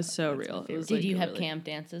 It was so real. It was, Did like, you have really... camp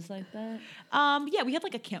dances like that? Yeah, we had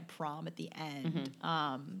like a camp prom at the end.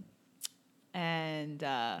 Oh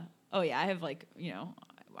yeah, I have like,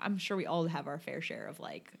 I'm sure we all have our fair share of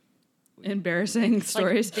like embarrassing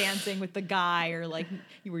stories, like dancing with the guy, or like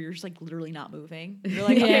where you're just like literally not moving. You're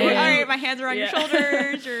like, okay, all right, my hands are on your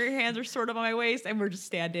shoulders, your hands are sort of on my waist, and we're just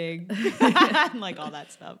standing, and like all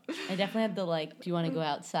that stuff. I definitely had the like, do you want to go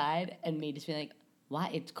outside? And me just being like,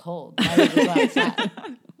 why? It's cold. Why would we go outside?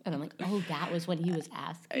 And I'm like, oh, that was when he was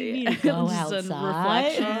asking me Yeah. to go Just a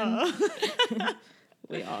outside. reflection.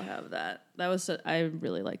 We all have that. That was. I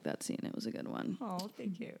really liked that scene. It was a good one. Oh,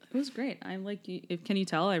 thank you. It was great. I'm like, can you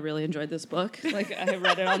tell? I really enjoyed this book. Like, I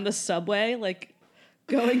read it on the subway, like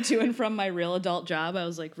going to and from my real adult job. I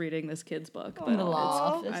was like reading this kid's book. In the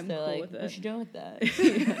law office, I'm they're cool like, with it. what you doing with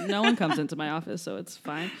that? No one comes into my office, so it's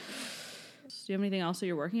fine. Do you have anything else that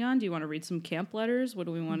you're working on? Do you want to read some camp letters? What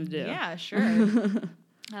do we want to do? Yeah, sure.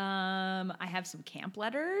 I have some camp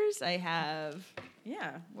letters. I have, what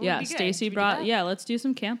would Yeah, be good? Stacy Should we do brought. that? Yeah, let's do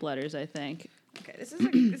some camp letters. I think Okay, this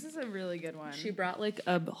is a really good one. she brought like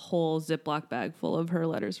a whole Ziploc bag full of her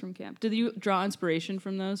letters from camp. Did you draw inspiration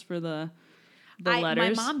from those for the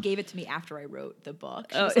letters? My mom gave it to me after I wrote the book.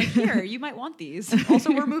 She Oh. was like, "Here, you might want these.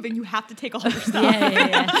 Also, we're moving. You have to take all your stuff."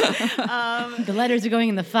 Yeah. The letters are going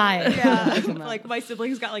in the fire. Yeah, like my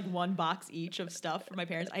siblings got like one box each of stuff for my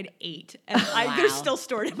parents. I had 8, and they're still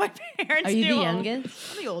stored at my parents. Are you the new home.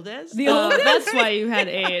 youngest? I'm the oldest. That's why you had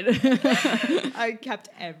 8. I kept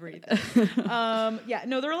everything.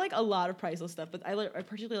 No, there are like a lot of priceless stuff, but I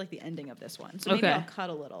particularly like the ending of this one. So maybe Okay. I'll cut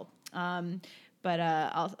a little.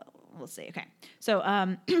 We'll see. Okay.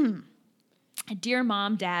 So, dear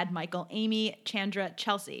Mom, Dad, Michael, Amy, Chandra,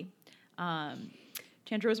 Chelsea.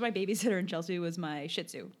 Chandra was my babysitter and Chelsea was my Shih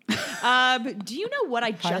Tzu. Do you know what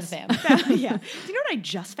I Part of just the family. found? Yeah. Do you know what I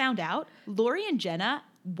just found out? Lori and Jenna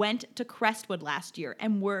went to Crestwood last year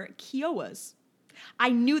and were Kiowas. I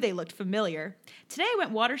knew they looked familiar. Today I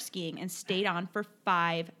went water skiing and stayed on for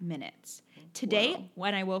 5 minutes. Today,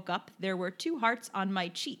 when I woke up, there were 2 hearts on my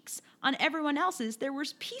cheeks. On everyone else's, there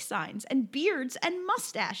was peace signs and beards and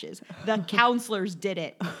mustaches. The counselors did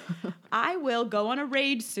it. I will go on a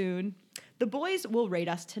raid soon. The boys will raid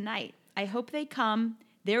us tonight. I hope they come.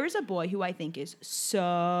 There is a boy who I think is so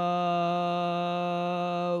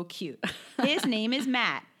cute. His name is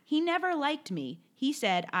Matt. He never liked me. He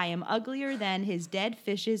said I am uglier than his dead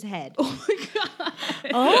fish's head. Oh my god.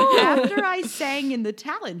 After I sang in the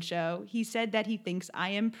talent show, he said that he thinks I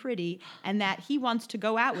am pretty and that he wants to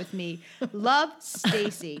go out with me. Love,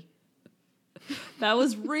 Stacy. That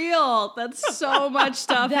was real. That's so much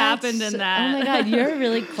stuff happened in that. Oh my god, you're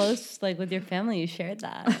really close, like with your family. You shared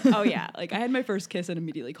that. Oh yeah, like I had my first kiss and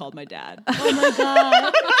immediately called my dad. Oh my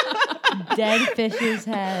god, dead fish's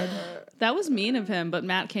head. That was mean of him, but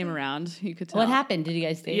Matt came around. You could tell. What happened? Did you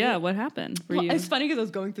guys date? Yeah, what happened? Well, it's funny because I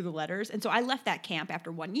was going through the letters, and so I left that camp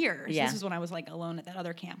after 1 year. So Yeah. this is when I was like alone at that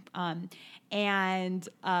other camp.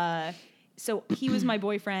 So he was my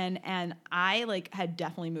boyfriend, and I like had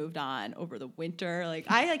definitely moved on over the winter. Like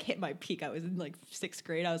I like hit my peak. I was in like 6th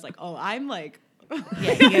grade. I was like, oh, I'm like. Yeah, I was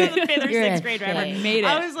in 5th or you're 6th a grade, right? thing. Made it.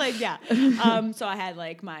 I was like, yeah. So I had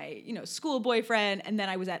like my, school boyfriend, and then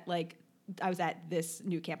I was at this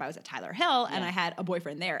new camp. I was at Tyler Hill, and I had a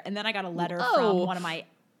boyfriend there. And then I got a letter from one of my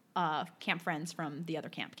camp friends from the other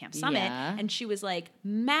camp, Camp Summit, Yeah. and she was like,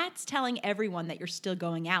 Matt's telling everyone that you're still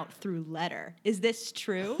going out through letter. Is this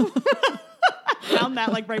true? Found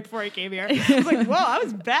that like right before I came here. I was like, whoa, I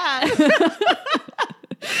was bad.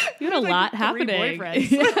 You had a lot 3 happening.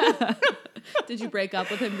 boyfriends. Yeah. Did you break up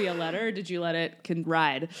with him via letter, or did you let it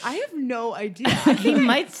ride? I have no idea. He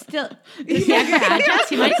might still. Does he have your address?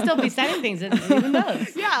 He might still be sending things. And even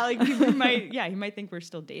knows. Yeah, like he might think we're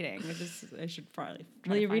still dating. I should probably. Try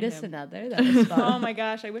Will to you read find us him. another? That was fun. Oh my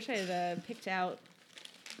gosh, I wish I had picked out.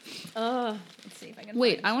 Let's see if I can.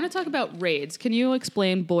 Wait, find I want to talk about raids. Can you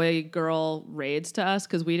explain boy-girl raids to us?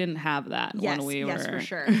 Because we didn't have that when we were. Yes, for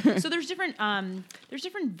sure. So there's different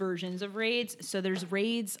versions of raids. So there's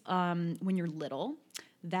raids when you're little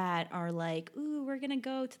that are like, ooh, we're gonna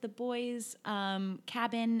go to the boys'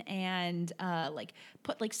 cabin and like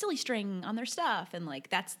put like silly string on their stuff, and like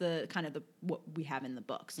that's the kind of what we have in the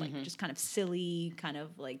books, like just kind of silly, kind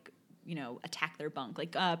of like attack their bunk,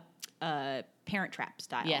 like Parent Trap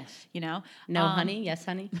style. Yes. No honey? Yes,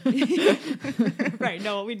 honey? Right.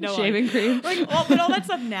 No, we know Shaving cream. Like, but all that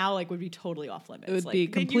stuff now, like, would be totally off limits. It would like, be you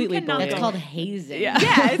completely cannot bullying. That's go- called hazing. Yeah.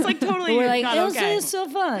 Yeah, it's like totally. We're like, not it was okay. so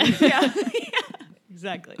fun. Yeah,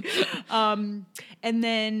 exactly. And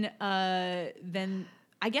then I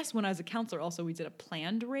guess when I was a counselor, also we did a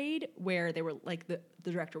planned raid where they were like the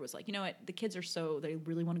director was like, you know what, the kids are they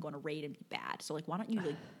really want to go on a raid and be bad. So like, why don't you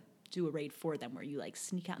like do a raid for them where you like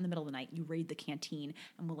sneak out in the middle of the night, you raid the canteen,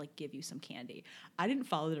 and we'll like give you some candy. I didn't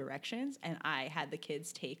follow the directions, and I had the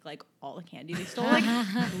kids take like all the candy they stole, like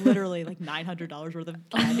literally like $900 worth of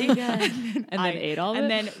candy. Oh my God. And then ate all of it? And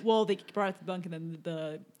then, they brought it to the bunk, and then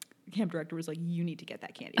the camp director was like, you need to get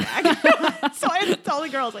that candy back. So I had to tell the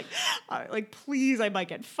girls, like, please, I might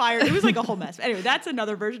get fired. It was like a whole mess. Anyway, that's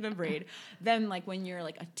another version of raid. Then, like, when you're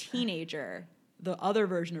like a teenager, the other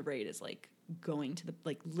version of raid is like going to the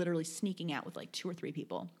like literally sneaking out with like 2 or 3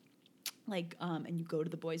 people, like and you go to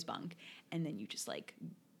the boys' bunk and then you just like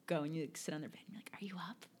go and you like, sit on their bed and you're like, are you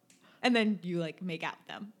up? And then you like make out with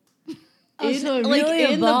them. So it like really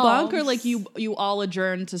in the bunk, or evolves. like you all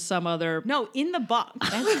adjourn to some other. No, in the bunk.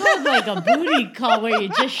 That's called like a booty call where you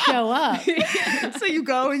just show up. So you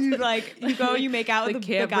go and you make out The with the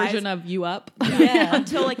camp guys. version of you up. Yeah.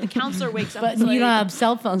 Until like the counselor wakes up. But and you is don't like, have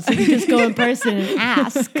cell phones, so you just go in person and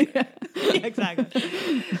ask. yeah, exactly.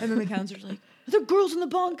 And then the counselor's like, are there girls in the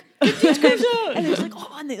bunk? Get these girls out. And there's like,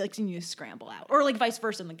 oh, and they like see you scramble out, or like vice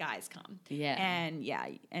versa, and the guys come. Yeah.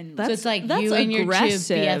 And So it's like that's you and your 2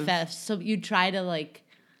 aggressive. BFFs. So you try to like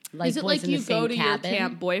Is it boys like in the you same go to cabin? your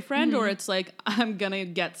camp boyfriend, or it's like I'm gonna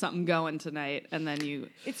get something going tonight, and then you,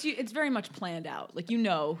 it's very much planned out. Like who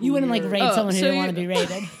You wouldn't like you're- raid someone who so didn't you- want to be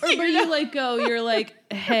raided. or you like go, you're like,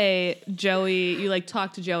 hey Joey, you like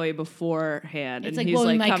talk to Joey beforehand, It's and like, he's well,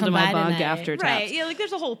 we like, might come to come my by bunk tonight. after Right, taps. yeah, like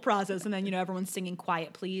there's a whole process, and then everyone's singing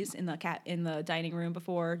 "Quiet Please" in the dining room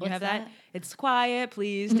before. What's you have that? that? It's "Quiet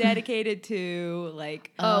Please," dedicated to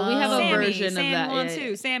like. Oh, we have a Sammy, version Sammy of that. One, yeah, two,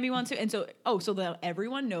 yeah. Sammy 1, 2, and so that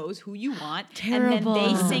everyone knows who you want, Terrible. and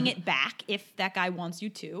then they sing it back if that guy wants you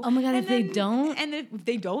to. Oh my God, And if they then- don't? and if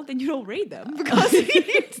they don't, then you don't raid them because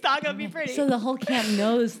it's not gonna be pretty. So the whole camp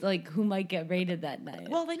knows like who might get raided that night.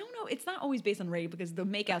 well, they don't know. It's not always based on raid because the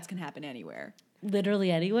makeouts can happen anywhere. Literally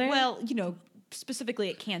anywhere. Well, specifically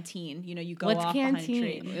at Canteen, you go What's off behind a Canteen?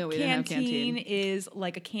 tree. Yeah, we didn't have Canteen. is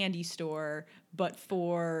like a candy store, but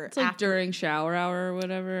for It's like after. during shower hour or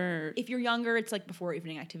whatever. If you're younger, it's like before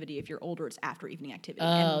evening activity. If you're older, it's after evening activity. Oh,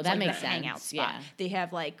 And it's that like makes the hangout sense, spot. yeah. They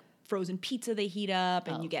have like frozen pizza they heat up,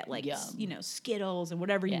 and Oh, you get like yum. Skittles and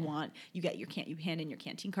whatever Yeah. you want. You get you hand in your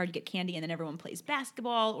canteen card, you get candy, and then everyone plays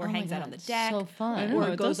basketball or Oh my hangs out God, on the deck. so fun. I know, Or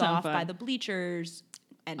it it does goes sound off fun. by the bleachers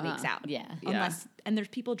and makes out. yeah. And there's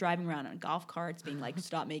people driving around on golf carts being like,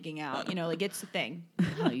 stop making out. Like it's the thing.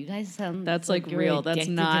 Oh, you guys sound That's like you're real. That's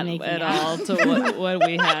addicted to not making at out. all to what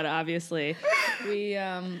we had. Obviously, we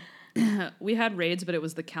we had raids, but it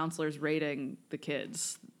was the counselors raiding the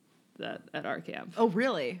kids at our camp. Oh,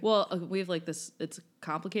 really? Well, we have like this. It's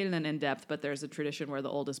complicated and in depth, but there's a tradition where the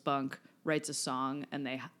oldest bunk writes a song, and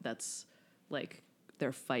that's like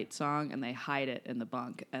their fight song, and they hide it in the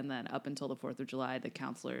bunk, and then up until the 4th of July, the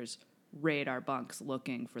counselors raid our bunks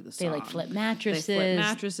looking for the song. They like flip mattresses. They flip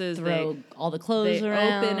mattresses. Throw all the clothes They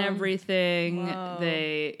around. open everything.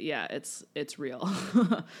 It's real.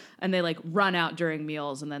 And they like run out during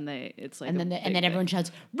meals, and then it's like And then big and then thing. everyone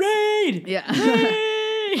shouts raid. Yeah.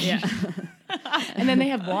 Raid! Yeah. And then they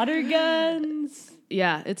have water guns.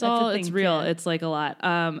 Yeah, it's That's a all thing, it's real. too. It's like a lot.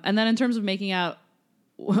 And then in terms of making out,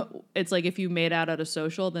 it's like if you made out at a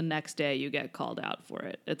social, the next day you get called out for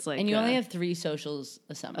it. It's like And you only have 3 socials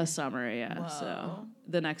a summer. a summer, yeah. So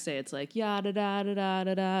the next day it's like yada da da da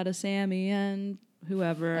da da da Sammy and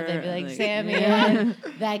whoever. And they'd be and like, Sammy and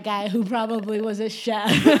that guy who probably was a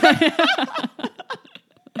chef.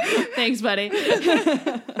 Thanks, buddy.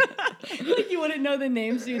 Like you wouldn't know the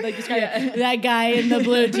names, so you'd like describe it. That guy in the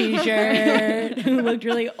blue t-shirt who looked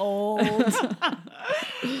really old.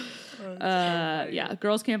 Yeah,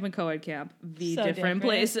 girls camp and co-ed camp, the So different different.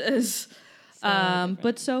 places.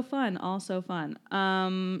 But so fun, all so fun.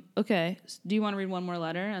 Okay, do you want to read one more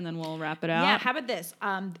letter and then we'll wrap it out? Yeah, how about this?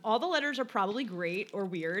 All the letters are probably great or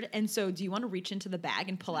weird, and so do you want to reach into the bag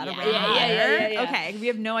and pull out a random letter? yeah. Okay, we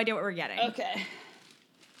have no idea what we're getting. Okay.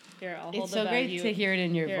 Here, I'll hold It's the so bag. great You- to hear it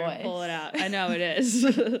in your Here, voice. pull it out. I know it is.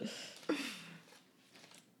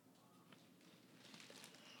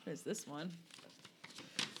 What is this one?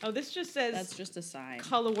 Oh, this just says That's just a sign.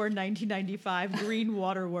 Color War 1995 Green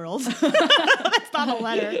Water World. That's not a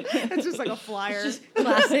letter. It's just like a flyer. Just,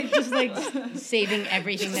 Classic, just like saving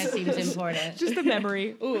everything that seems important. a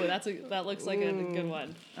memory. Ooh, that looks like a good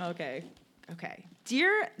one. Okay.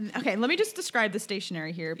 Okay, let me just describe the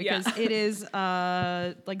stationery here because Yeah. it is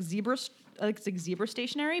like zebra it's like zebra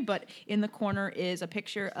stationery, but in the corner is a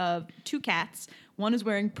picture of 2 cats. One is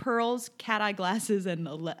wearing pearls, cat eye glasses, and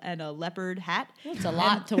a leopard hat. It's a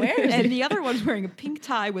lot to wear. And the other one's wearing a pink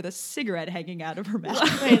tie with a cigarette hanging out of her mouth.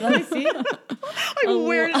 Wait, let me see.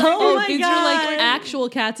 Where did Oh I my These are like God. actual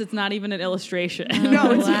cats. It's not even an illustration.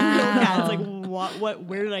 No, it's a real Wow. cat. It's like, what?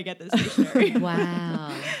 Where did I get this stationery?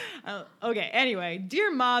 Wow. Okay, anyway.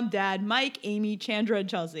 Dear Mom, Dad, Mike, Amy, Chandra, and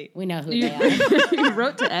Chelsea, We know who they are. You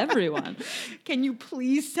wrote to everyone. can you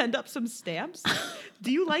please send up some stamps?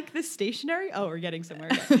 Do you like this stationery? Oh, we're getting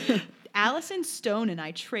somewhere. Allison Stone and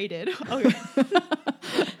I traded. Okay.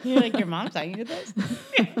 You're like, your mom's talking to this?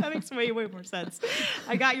 Yeah, that makes way more sense.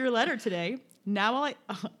 I got your letter today. Now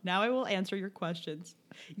I will answer your questions.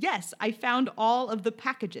 Yes, I found all of the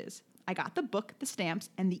packages. I got the book, the stamps,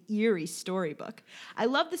 and the eerie storybook. I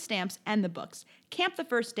love the stamps and the books. Camp the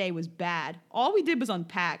first day was bad. All we did was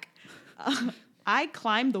unpack. I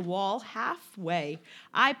climbed the wall halfway.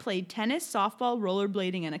 I played tennis, softball,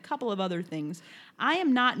 rollerblading, and a couple of other things. I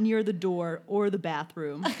am not near the door or the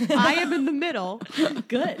bathroom. I am in the middle.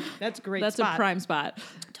 Good. That's a great That's spot. a prime spot.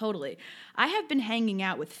 Totally. I have been hanging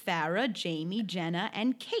out with Farrah, Jamie, Jenna,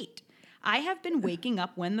 and Kate. I have been waking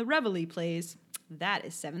up when the reveille plays. That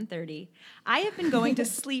is 7:30. I have been going to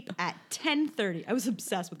sleep at 10:30. I was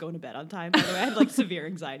obsessed with going to bed on time. By the way, I had like severe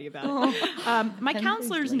anxiety about it. My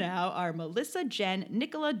counselors now are Melissa, Jen,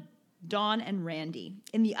 Nicola, Dawn, and Randy.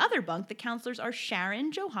 In the other bunk, the counselors are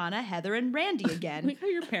Sharon, Johanna, Heather, and Randy again. Like how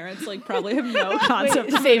your parents like probably have no concept.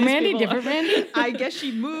 Wait, of same who these Randy, people different are. Randy? I guess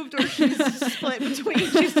she moved or she's split between.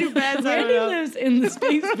 She's two beds. I don't Randy know. lives in the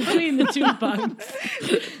space between the two bunks.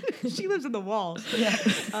 She lives in the walls. Yeah.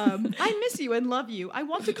 I miss you and love you. I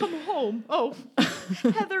want to come home. Oh,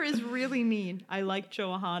 Heather is really mean. I like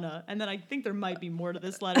Johanna. And then I think there might be more to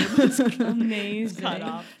this letter. But it's Amazing. cut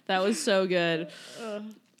off. That was so good.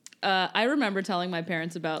 I remember telling my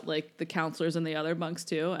parents about like the counselors in the other bunks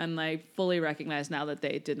too, and I fully recognize now that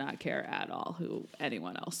they did not care at all who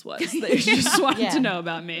anyone else was. They just wanted Yeah. to know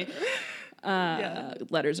about me.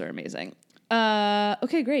 Letters are amazing.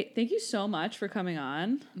 Okay, great. Thank you so much for coming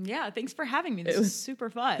on. Yeah, thanks for having me. This was super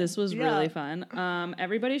fun. This was Yeah. really fun.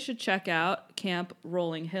 Everybody should check out Camp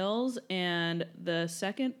Rolling Hills, and the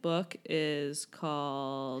second book is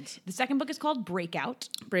called The second book is called Breakout.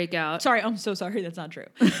 Breakout. Sorry, I'm so sorry. That's not true.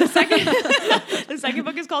 The second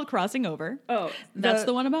book is called Crossing Over. Oh, that's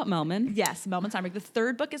the one about Melman. Yes, Melman Steinberg. The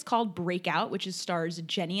third book is called Breakout, which stars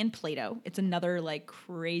Jenny and Plato. It's another like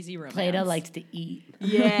crazy romance. Plato likes to eat.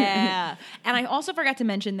 Yeah. And I also forgot to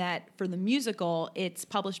mention that for the musical, it's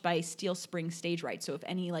published by Steel Spring Stage Rights. So if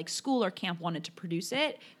any like school or camp wanted to produce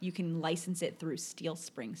it, you can license it through Steel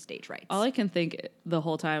Spring Stage Rights. All I can think the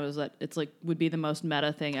whole time is that it's like would be the most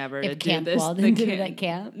meta thing ever to If do Camp this. Walden did it at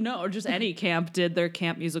camp? No, or just any camp did their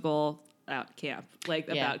camp musical at camp, like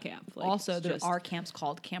Yeah. about camp. Like, Also, it's there just- are camps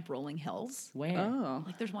called Camp Rolling Hills. Where? Oh,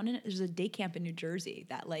 Like there's a day camp in New Jersey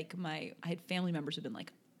that like I had family members who've been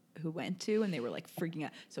like who went to and they were like freaking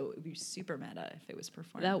out. So it would be super meta if it was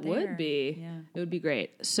performed. that there. would be. Yeah. It would be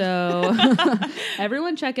great. So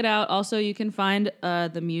everyone check it out. Also, you can find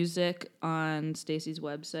the music on Stacy's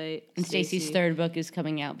website. And Stacy's Stacy, third book is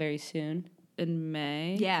coming out very soon. in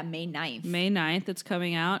May. Yeah, May 9th. May 9th, it's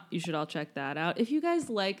coming out. You should all check that out. If you guys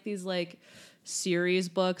like these like series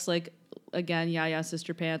books, like again, Yeah,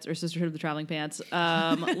 Sister Pants or Sisterhood of the Traveling Pants,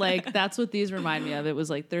 like that's what these remind me of. It was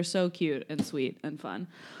like they're so cute and sweet and fun.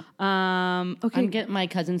 Okay, My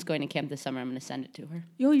cousin's going to camp this summer. I'm going to send it to her.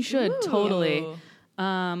 yo, you should totally. Ooh.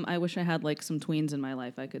 I wish I had like some tweens in my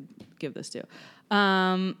life I could give this to.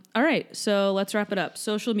 All right, so let's wrap it up.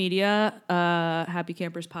 Social media,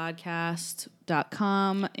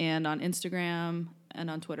 happycamperspodcast.com, and on Instagram and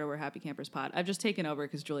on Twitter, we're Happy Campers Pod. I've just taken over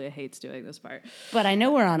because Julia hates doing this part. But I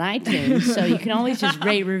know we're on iTunes, so you can always just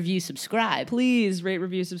rate, review, subscribe. Please rate,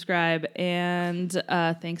 review, subscribe, and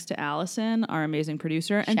thanks to Allison, our amazing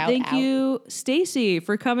producer, and Shout thank out. you, Stacy,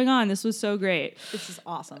 for coming on. This was so great. This is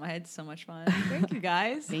awesome. I had so much fun. Thank you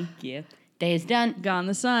guys. Thank you. Day is done. Gone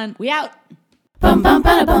the sun. We out. Bum bum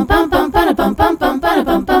ba bum bum bum ba bum bum bum ba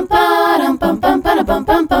bum bum ba dum bum bum ba bum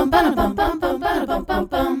bum bum ba bum bum bum ba bum bum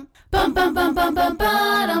bum. Bum bum bum bum bum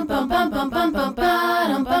ba dum bum bum bum bum bum ba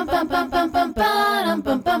dum bum bum bum bum bum ba dum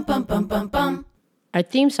bum bum bum bum bum bum. Our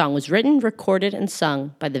theme song was written, recorded, and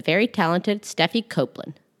sung by the very talented Steffi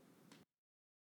Copeland.